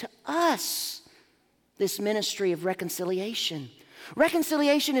entrusted to us this ministry of reconciliation.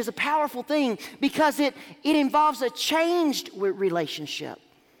 Reconciliation is a powerful thing because it involves a changed relationship.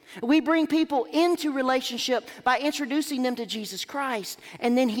 We bring people into relationship by introducing them to Jesus Christ,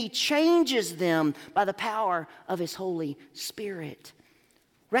 and then he changes them by the power of his Holy Spirit.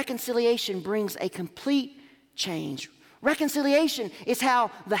 Reconciliation brings a complete change. Reconciliation is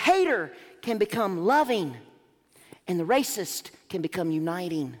how the hater can become loving and the racist can become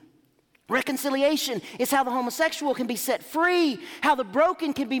uniting. Reconciliation is how the homosexual can be set free, how the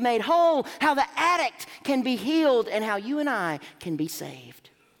broken can be made whole, how the addict can be healed, and how you and I can be saved.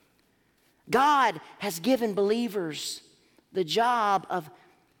 God has given believers the job of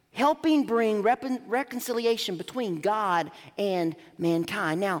helping bring reconciliation between God and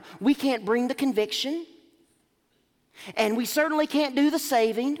mankind. Now, we can't bring the conviction, and we certainly can't do the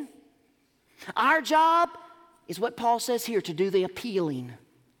saving. Our job is what Paul says here, to do the appealing.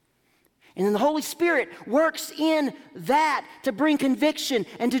 And then the Holy Spirit works in that to bring conviction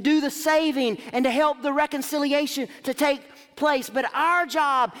and to do the saving and to help the reconciliation to take place. But our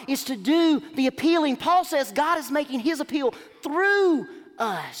job is to do the appealing. Paul says God is making his appeal through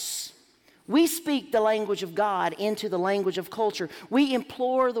us. We speak the language of God into the language of culture. We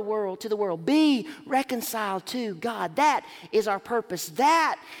implore the world, be reconciled to God. That is our purpose.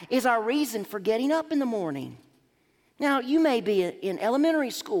 That is our reason for getting up in the morning. Now, you may be in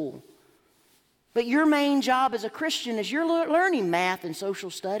elementary school, but your main job as a Christian, as you're learning math and social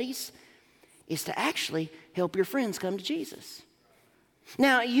studies, is to actually help your friends come to Jesus.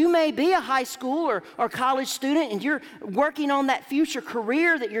 Now, you may be a high school or college student and you're working on that future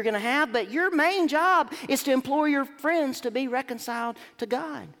career that you're going to have, but your main job is to implore your friends to be reconciled to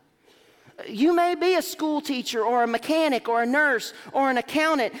God. You may be a school teacher or a mechanic or a nurse or an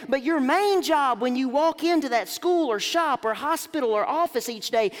accountant, but your main job when you walk into that school or shop or hospital or office each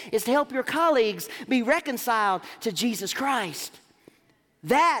day is to help your colleagues be reconciled to Jesus Christ.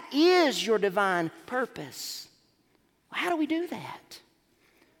 That is your divine purpose. How do we do that?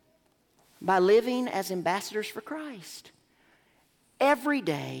 By living as ambassadors for Christ. Every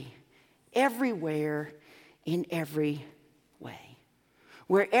day, everywhere, in every way.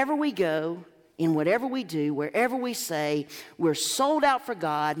 Wherever we go, in whatever we do, wherever we say, we're sold out for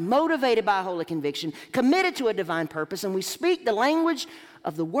God, motivated by holy conviction, committed to a divine purpose, and we speak the language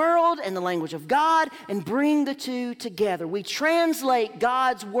of the world and the language of God and bring the two together. We translate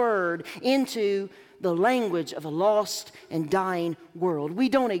God's word into the language of a lost and dying world. We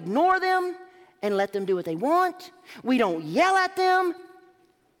don't ignore them and let them do what they want. We don't yell at them.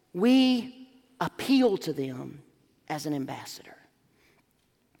 We appeal to them as an ambassador.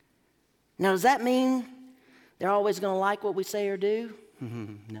 Now, does that mean they're always going to like what we say or do?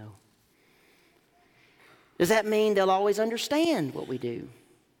 No. Does that mean they'll always understand what we do?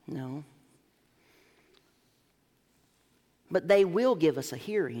 No. But they will give us a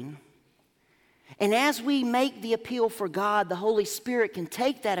hearing. And as we make the appeal for God, the Holy Spirit can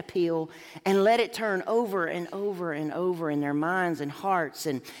take that appeal and let it turn over and over and over in their minds and hearts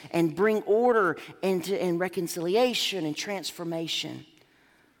and bring order and reconciliation and transformation.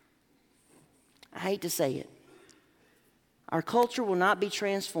 I hate to say it. Our culture will not be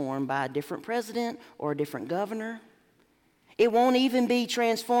transformed by a different president or a different governor. It won't even be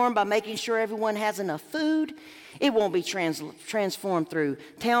transformed by making sure everyone has enough food. It won't be transformed through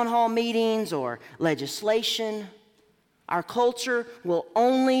town hall meetings or legislation. Our culture will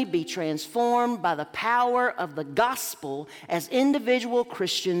only be transformed by the power of the gospel as individual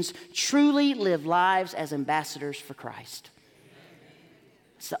Christians truly live lives as ambassadors for Christ.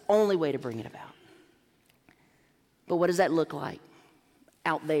 It's the only way to bring it about. But what does that look like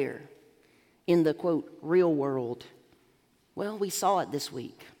out there in the, quote, real world? Well, we saw it this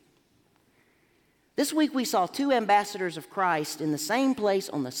week. This week we saw two ambassadors of Christ in the same place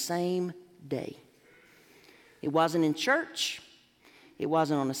on the same day. It wasn't in church. It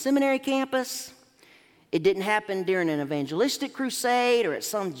wasn't on a seminary campus. It didn't happen during an evangelistic crusade or at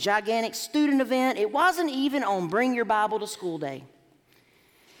some gigantic student event. It wasn't even on Bring Your Bible to School Day.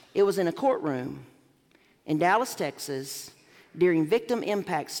 It was in a courtroom in Dallas, Texas, during victim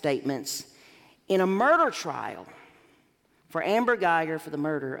impact statements in a murder trial for Amber Guyger for the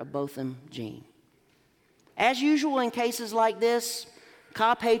murder of Botham Jean. As usual in cases like this,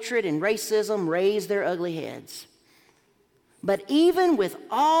 cop hatred and racism raise their ugly heads. But even with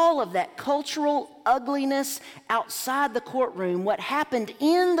all of that cultural ugliness outside the courtroom, what happened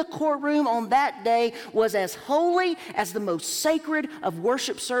in the courtroom on that day was as holy as the most sacred of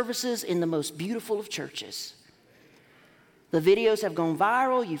worship services in the most beautiful of churches. The videos have gone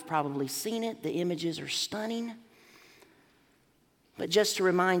viral. You've probably seen it. The images are stunning. But just to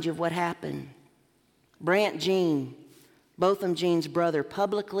remind you of what happened, Brant Jean, Botham Jean's brother,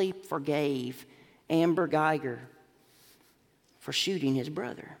 publicly forgave Amber Guyger for shooting his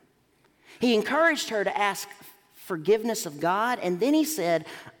brother. He encouraged her to ask forgiveness of God, and then he said,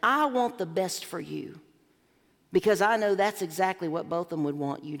 I want the best for you because I know that's exactly what Botham would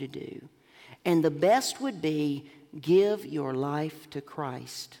want you to do. And the best would be give your life to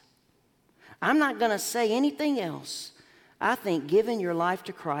Christ. I'm not going to say anything else. I think giving your life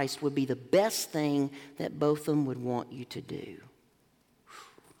to Christ would be the best thing that Botham would want you to do.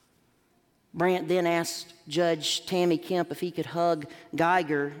 Brant then asked Judge Tammy Kemp if he could hug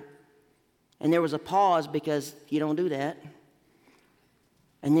Guyger, and there was a pause because you don't do that.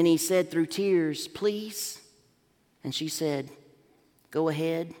 And then he said through tears, please. And she said, go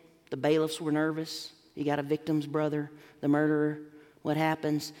ahead. The bailiffs were nervous. You got a victim's brother, the murderer. What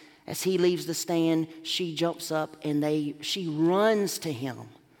happens? As he leaves the stand, she jumps up and she runs to him.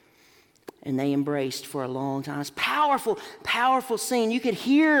 And they embraced for a long time. It's a powerful, powerful scene. You could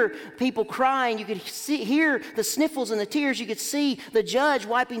hear people crying. You could hear the sniffles and the tears. You could see the judge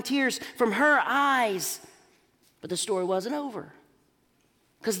wiping tears from her eyes. But the story wasn't over.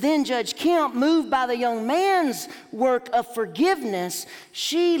 Because then Judge Kemp, moved by the young man's work of forgiveness,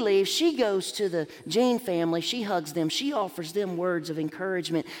 she leaves. She goes to the Jean family. She hugs them. She offers them words of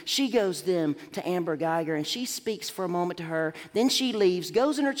encouragement. She goes them to Amber Guyger, and she speaks for a moment to her. Then she leaves,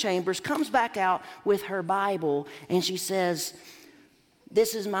 goes in her chambers, comes back out with her Bible, and she says,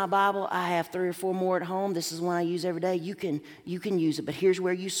 this is my Bible. I have 3 or 4 more at home. This is one I use every day. You can use it, but here's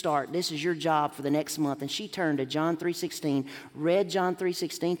where you start. This is your job for the next month. And she turned to John 3:16, read John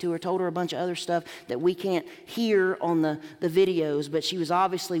 3:16 to her, told her a bunch of other stuff that we can't hear on the videos, but she was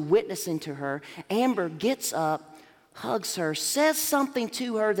obviously witnessing to her. Amber gets up, hugs her, says something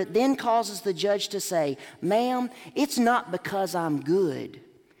to her that then causes the judge to say, ma'am, it's not because I'm good.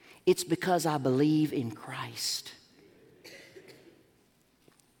 It's because I believe in Christ.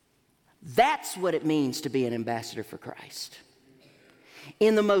 That's what it means to be an ambassador for Christ.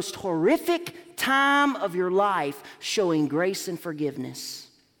 In the most horrific time of your life, showing grace and forgiveness.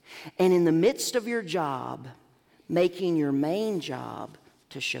 And in the midst of your job, making your main job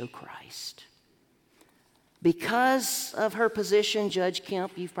to show Christ. Because of her position, Judge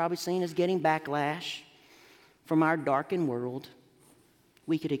Kemp, you've probably seen, is getting backlash from our darkened world.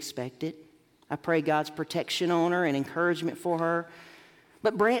 We could expect it. I pray God's protection on her and encouragement for her.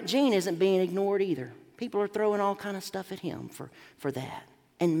 But Brant Jean isn't being ignored either. People are throwing all kind of stuff at him for that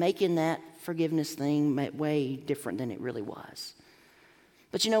and making that forgiveness thing way different than it really was.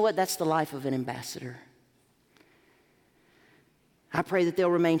 But you know what? That's the life of an ambassador. I pray that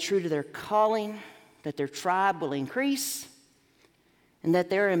they'll remain true to their calling, that their tribe will increase, and that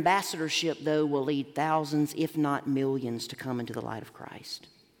their ambassadorship, though, will lead thousands, if not millions, to come into the light of Christ.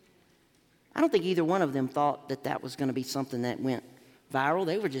 I don't think either one of them thought that that was going to be something that went viral.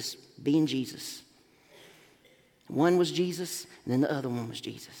 They were just being Jesus. One was Jesus, and then the other one was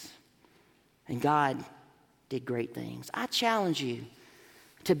Jesus. And God did great things. I challenge you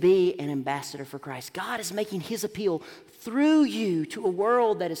to be an ambassador for Christ. God is making his appeal through you to a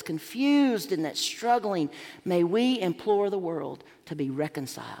world that is confused and that's struggling. May we implore the world to be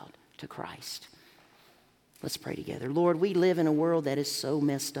reconciled to Christ. Let's pray together. Lord, we live in a world that is so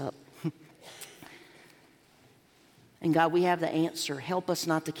messed up. And God, we have the answer. Help us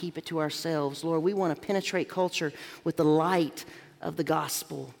not to keep it to ourselves. Lord, we want to penetrate culture with the light of the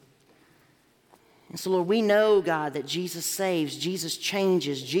gospel. And so, Lord, we know, God, that Jesus saves, Jesus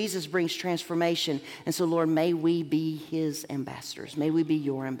changes, Jesus brings transformation. And so, Lord, may we be his ambassadors. May we be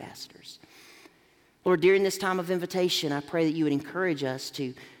your ambassadors. Lord, during this time of invitation, I pray that you would encourage us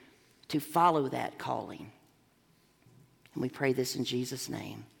to follow that calling. And we pray this in Jesus'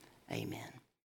 name. Amen.